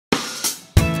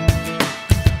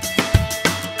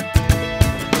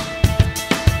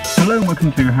Hello and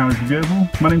welcome to Howard's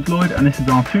Reviewable. My name's Lloyd and this is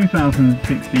our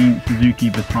 2016 Suzuki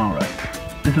Vitara.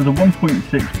 This is a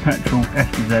 1.6 petrol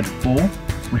SZ4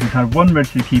 which has had one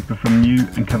registered keeper from new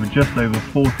and covered just over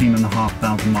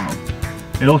 14,500 miles.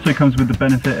 It also comes with the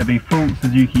benefit of a full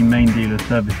Suzuki main dealer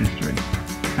service history.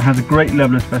 It has a great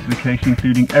level of specification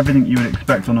including everything you would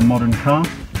expect on a modern car,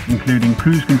 including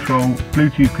cruise control,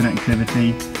 Bluetooth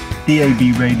connectivity,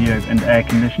 DAB radio and air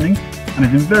conditioning, and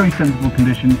is in very sensible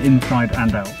condition inside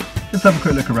and out. Let's have a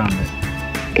quick look around it.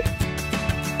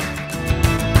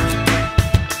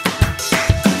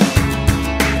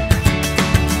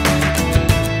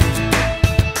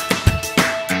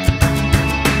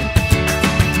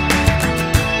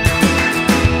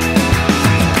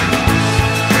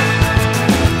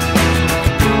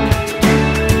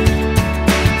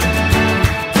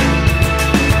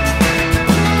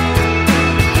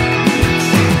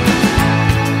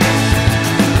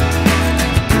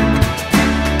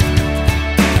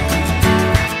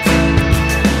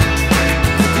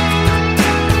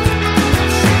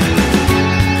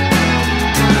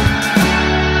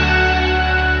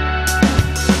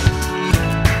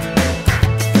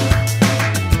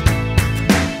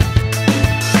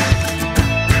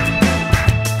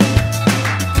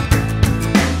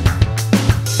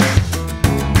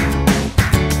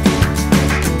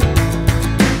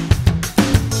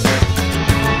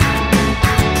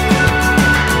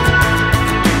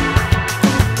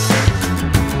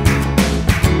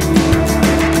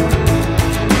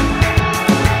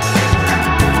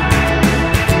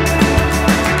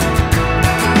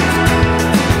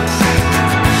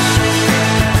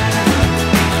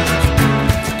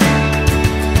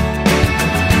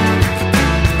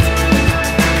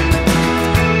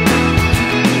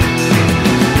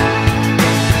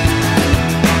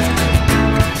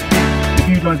 If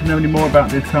you'd like to know any more about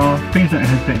this car, please don't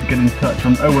hesitate to get in touch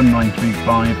on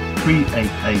 01935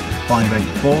 388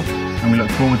 584 and we look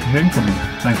forward to hearing from you.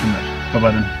 Thanks so much. Bye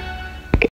bye then.